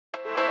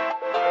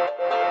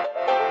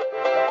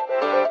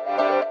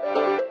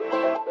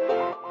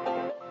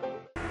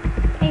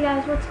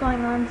what's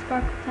going on?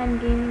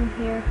 SparkleTimeGaming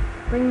here,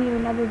 bringing you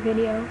another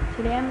video.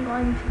 Today I'm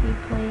going to be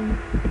playing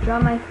Draw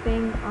My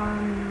Thing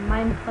on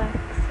Mineplex.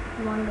 If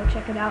you want to go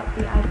check it out,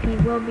 the IP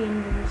will be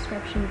in the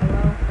description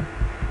below.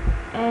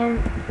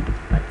 And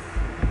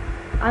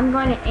I'm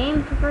going to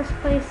aim for first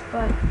place,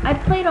 but I've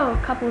played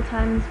a couple of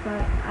times,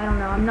 but I don't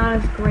know, I'm not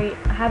as great.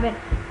 I haven't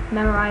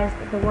memorized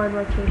the word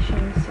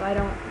rotation, so I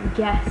don't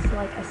guess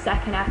like a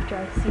second after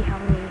I see how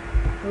many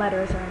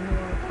letters are in the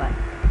word, but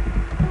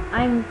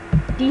I'm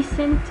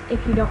decent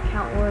if you don't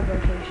count word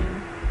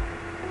rotation.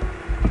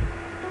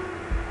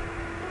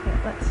 Okay,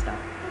 let's start.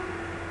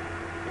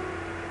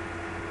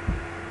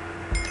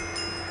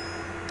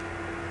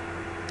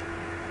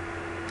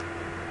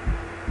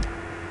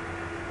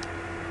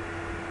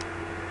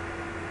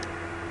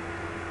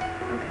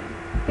 Okay,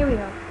 here we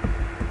go.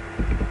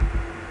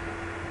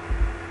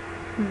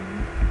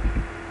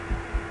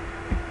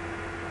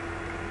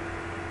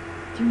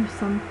 Do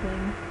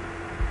something.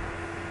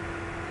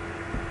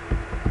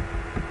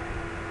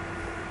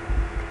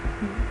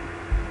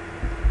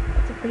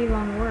 That's a pretty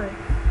long word.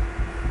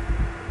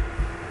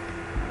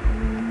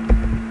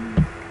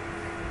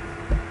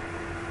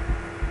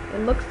 It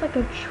looks like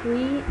a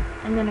tree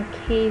and then a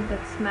cave that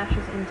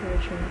smashes into the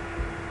tree.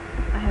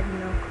 I have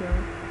no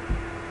clue.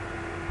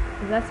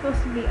 Is that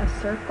supposed to be a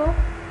circle?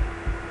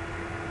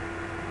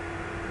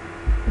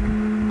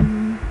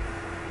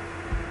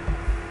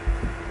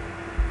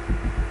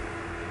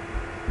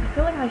 I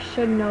feel like I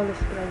should know this,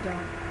 but I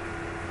don't.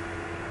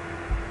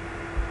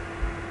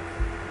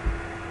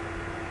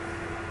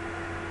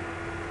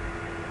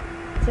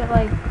 Is it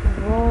like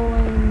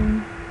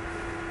rolling?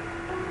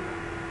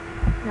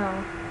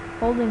 No.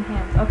 Holding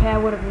hands. Okay, I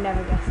would have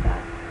never guessed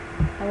that.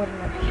 I would have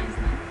never guessed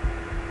that.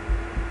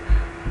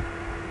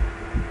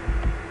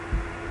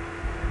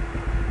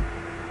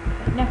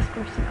 Okay, next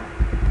person up.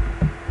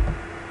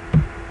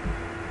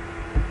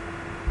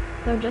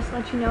 So just to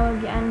let you know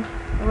again,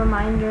 a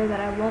reminder that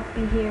I won't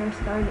be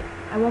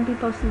I won't be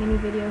posting any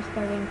videos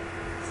starting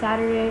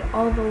Saturday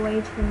all the way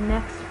to the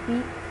next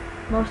week.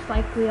 Most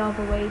likely all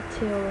the way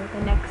till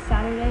the next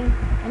Saturday.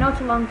 I know it's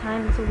a long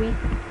time, it's a week,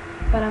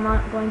 but I'm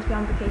not going to be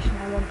on vacation.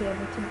 I won't be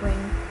able to bring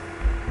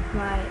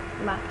my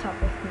laptop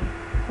with me.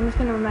 I'm just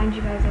going to remind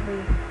you guys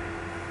every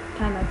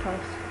time I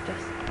post,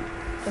 just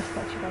to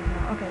let you guys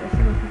know. Okay, this is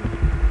looking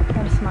good.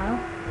 Got a smile?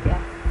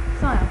 Yeah,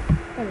 smile.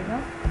 There we go.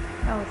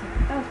 That was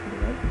pretty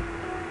good.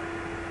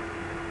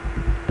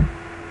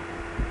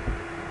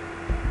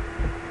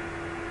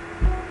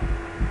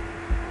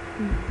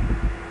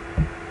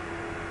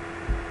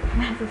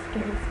 That's a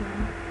scary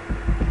smile.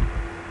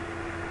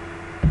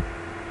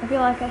 I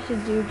feel like I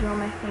should Draw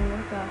My Thing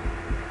with a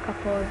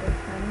couple of their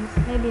friends.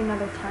 Maybe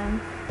another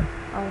time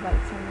I'll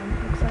invite someone.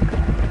 Looks like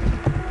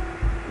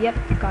yep,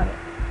 got it.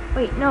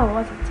 Wait, no, it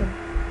wasn't.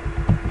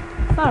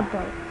 It's not a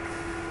boat.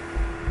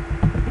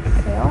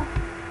 Sail?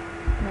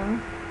 No.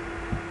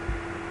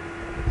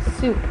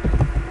 Soup.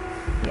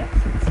 Yes,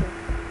 it's soup.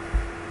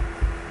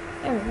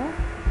 There we go.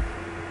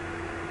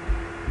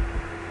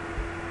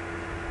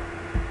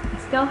 I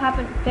still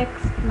haven't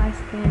fixed my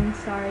skin.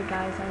 Sorry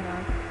guys, I know.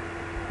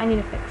 I need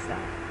to fix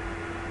that.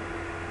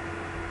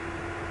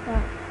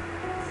 But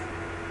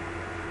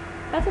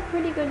that's a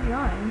pretty good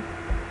drawing,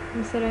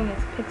 considering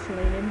it's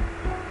pixelated.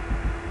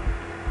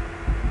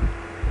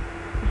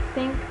 I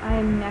think I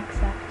am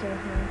next after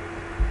her.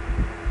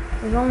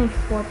 There's only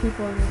 4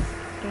 people in this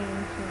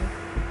game,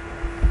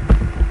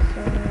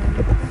 so no.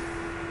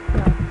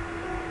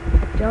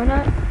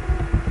 Donut?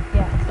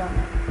 Yeah, it's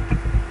donut.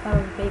 That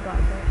was big on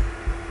first.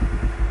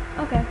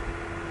 Okay.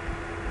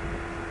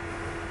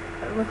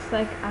 It looks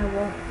like I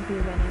won't be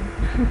winning.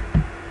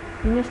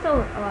 I mean, there's still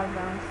a lot of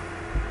rounds.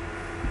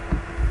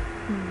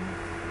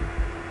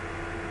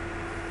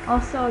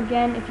 Also,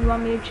 again, if you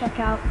want me to check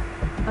out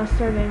a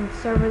certain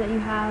server that you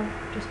have,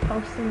 just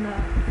post in the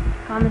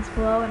comments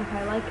below, and if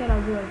I like it,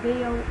 I'll do a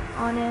video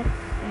on it,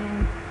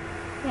 and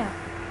yeah.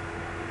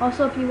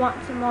 Also, if you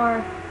want some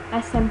more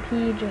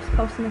SMP, just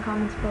post in the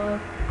comments below,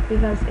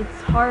 because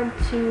it's hard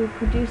to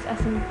produce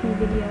SMP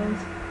videos,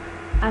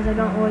 as I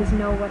don't always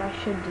know what I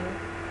should do.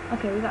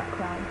 Okay, we got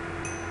crab.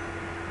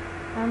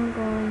 I'm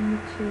going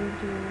to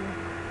do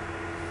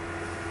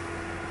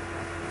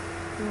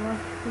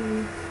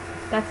fluffy.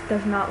 That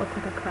does not look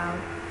like a crowd.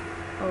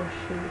 Oh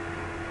shoot.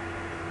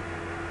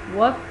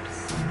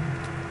 Whoops.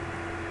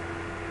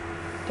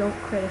 Don't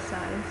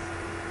criticize.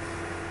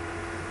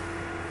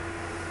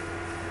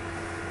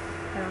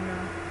 I don't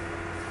know.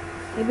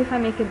 Maybe if I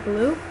make it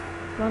blue?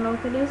 Don't know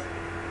what it is?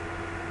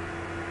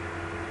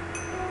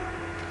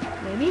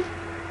 Maybe?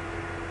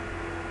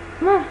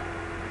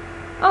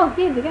 Oh,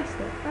 yeah, they guessed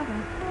it.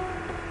 Okay.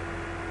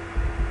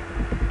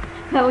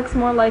 That looks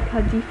more like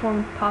a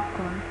deformed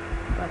popcorn,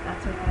 but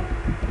that's okay.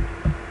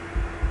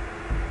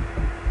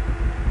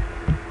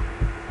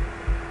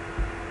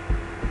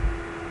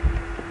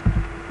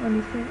 What do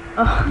you say?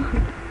 Oh,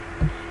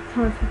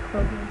 someone said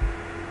Clover.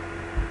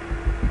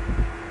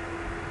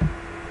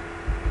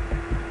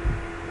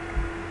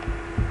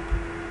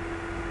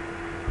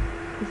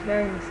 He's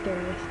very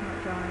mysterious,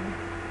 not drawing.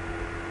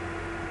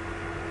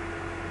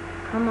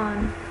 Come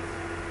on.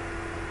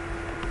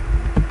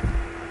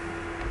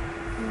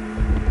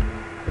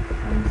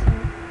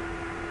 Sunset.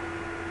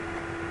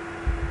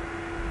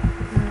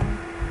 Is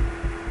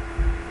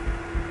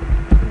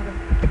that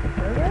a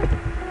burger?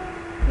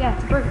 Yeah,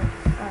 it's a burger.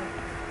 Got it.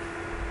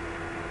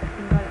 I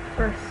got it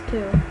first,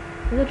 too.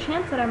 There's a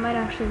chance that I might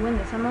actually win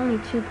this. I'm only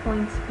 2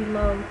 points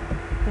below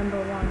number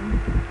 1.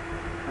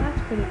 Oh,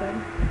 that's pretty good.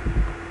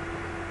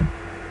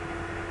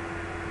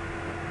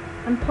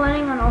 I'm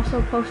planning on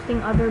also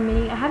posting other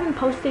I haven't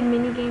posted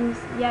mini games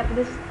yet,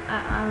 but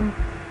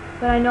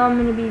but I know I'm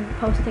going to be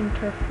posting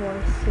Turf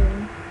Wars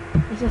soon.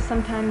 It's just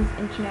sometimes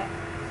internet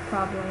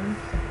problems.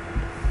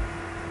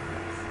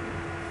 Let's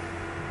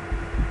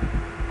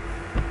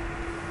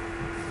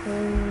see.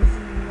 Is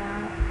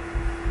that?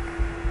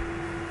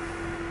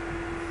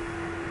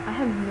 I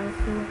have no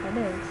clue what that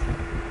is.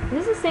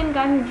 Is this the same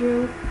guy who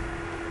drew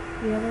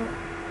the other?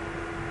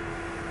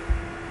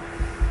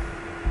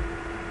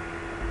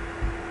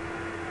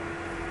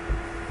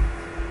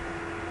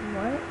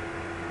 What?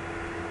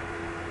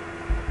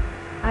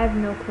 I have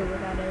no clue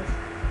what that is.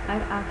 I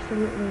have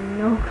absolutely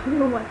no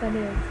clue what that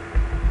is.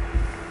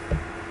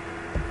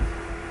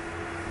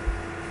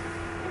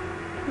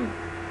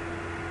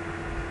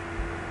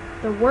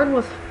 The word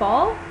was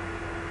fall?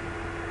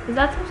 Is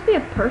that supposed to be a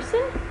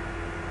person?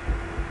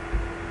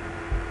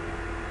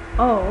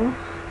 Oh.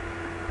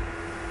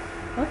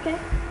 Okay.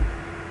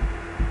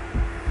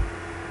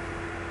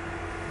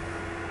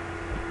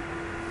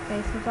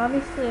 Okay, so it's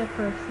obviously a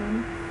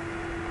person.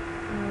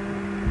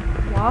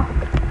 Walk.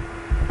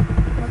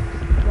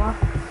 Whoops. Walk.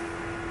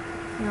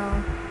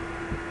 No.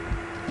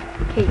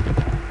 Cape.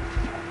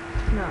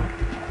 No.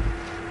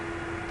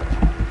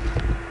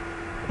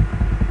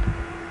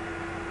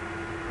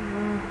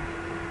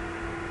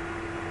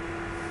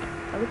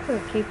 That looks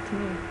like a cape to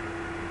me.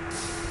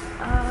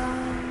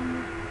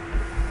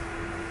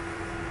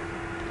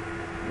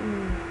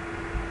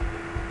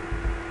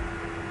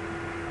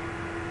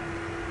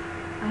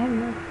 I have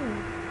no clue.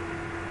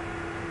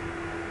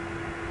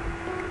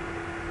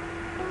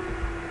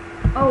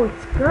 Oh,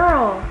 it's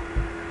girl.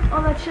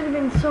 Oh, that should have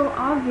been so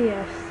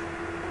obvious.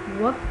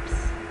 Whoops.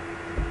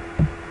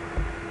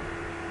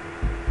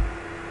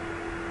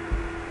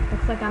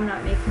 Looks like I'm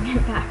not making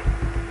it back.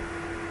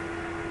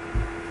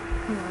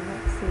 Come on,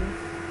 let's see.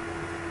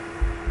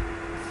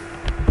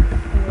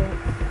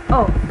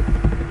 Oh,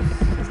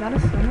 is that a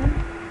snowman?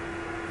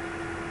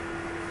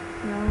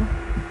 No.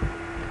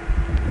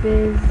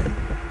 Biz.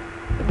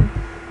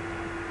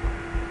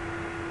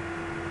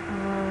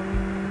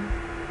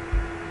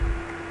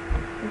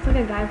 Looks like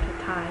a guy with a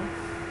tie.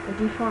 A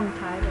deformed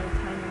tie, but a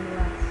tie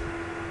nonetheless.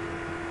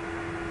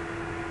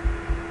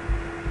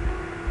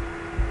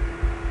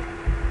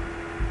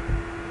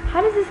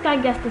 How does this guy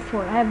guess the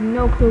sword? I have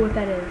no clue what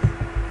that is.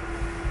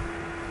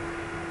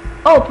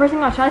 Oh, person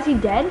got shot. Is he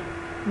dead?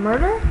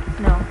 Murder?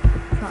 No,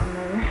 it's not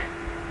murder.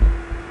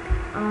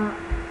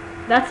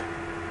 That's...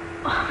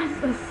 Oh, it's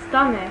the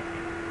stomach.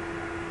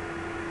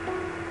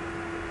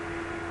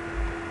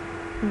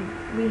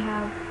 We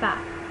have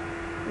fat.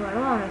 Well, I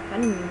don't want to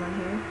offend anyone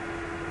here.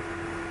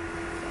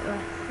 Okay,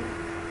 let's see.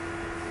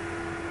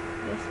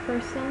 This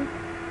person,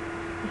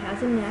 he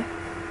has a neck,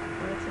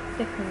 or it's a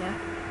thicker neck,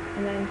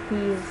 and then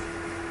he's...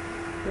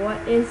 What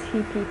is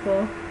he,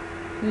 people?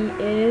 He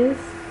is...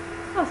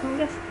 Oh, someone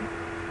guessed it.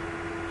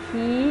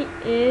 He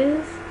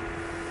is...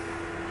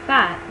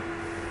 fat.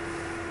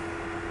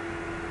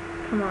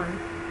 Come on.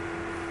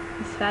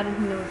 He's fat and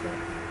he knows it.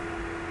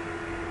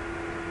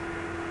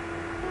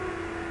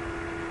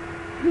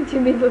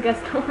 2 people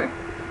guessed the word.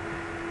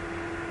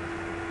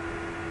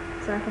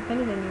 Sorry if I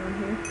offended anyone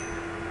here.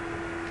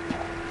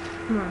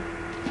 Come on.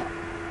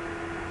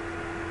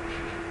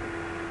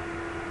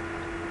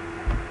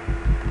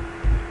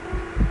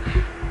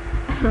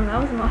 I don't know, that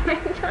was not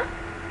right.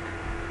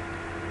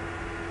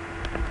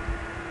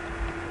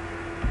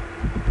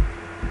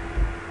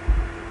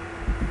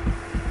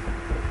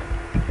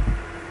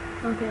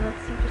 Okay,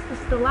 let's see. This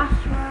is the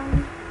last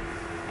round.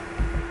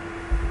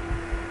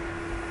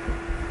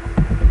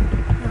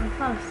 No, it's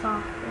not a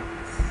sock.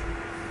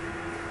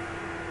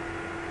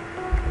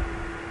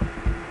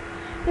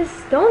 This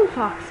Stone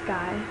Fox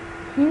guy,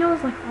 he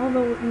knows like all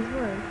these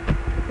words.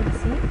 Let's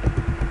see.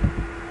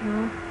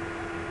 No.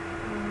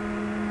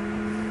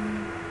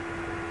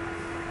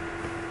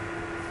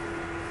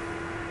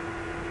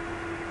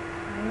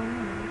 I don't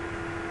know.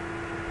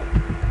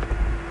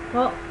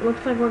 Well,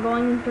 looks like we're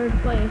going in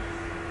 3rd place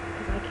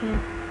because I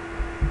can't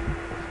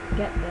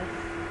get this.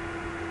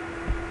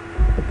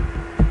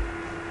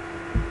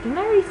 Didn't I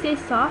already say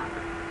sock?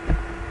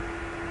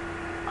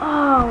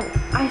 Oh,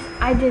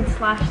 I did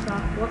slash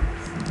sock.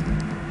 Whoops.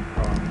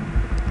 Oh.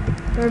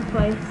 3rd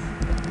place.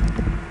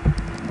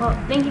 Well,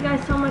 thank you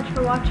guys so much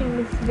for watching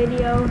this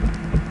video.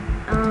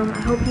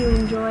 I hope you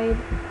enjoyed.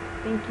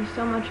 Thank you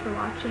so much for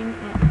watching,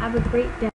 and have a great day.